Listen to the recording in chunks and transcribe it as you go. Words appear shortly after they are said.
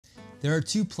There are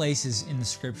two places in the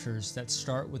scriptures that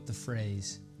start with the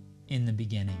phrase, in the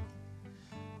beginning.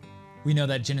 We know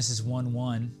that Genesis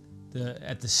 1:1,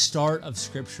 at the start of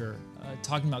scripture,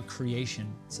 talking about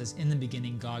creation, it says, in the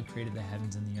beginning, God created the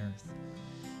heavens and the earth.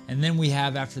 And then we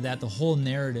have after that the whole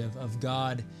narrative of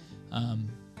God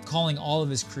calling all of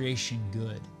his creation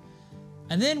good.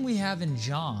 And then we have in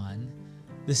John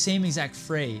the same exact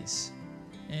phrase,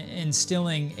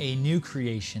 instilling a new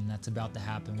creation that's about to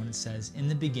happen when it says, in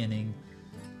the beginning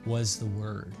was the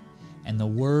Word. And the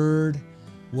Word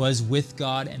was with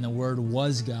God, and the Word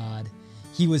was God.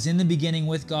 He was in the beginning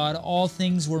with God. All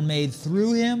things were made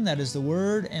through him, that is the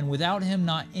Word, and without him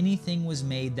not anything was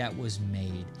made that was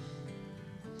made.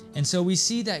 And so we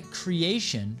see that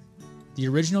creation, the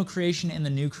original creation and the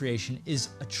new creation, is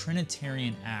a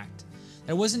Trinitarian act.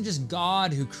 It wasn't just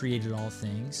God who created all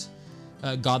things,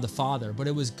 God the Father, but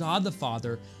it was God the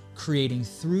Father creating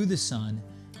through the Son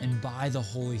and by the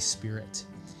Holy Spirit.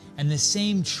 And the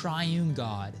same triune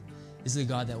God is the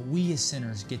God that we as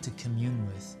sinners get to commune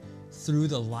with through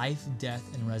the life, death,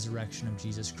 and resurrection of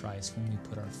Jesus Christ when we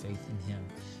put our faith in him.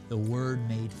 The Word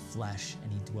made flesh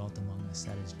and he dwelt among us.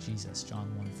 That is Jesus,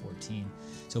 John 1:14.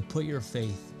 So put your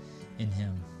faith in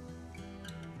him.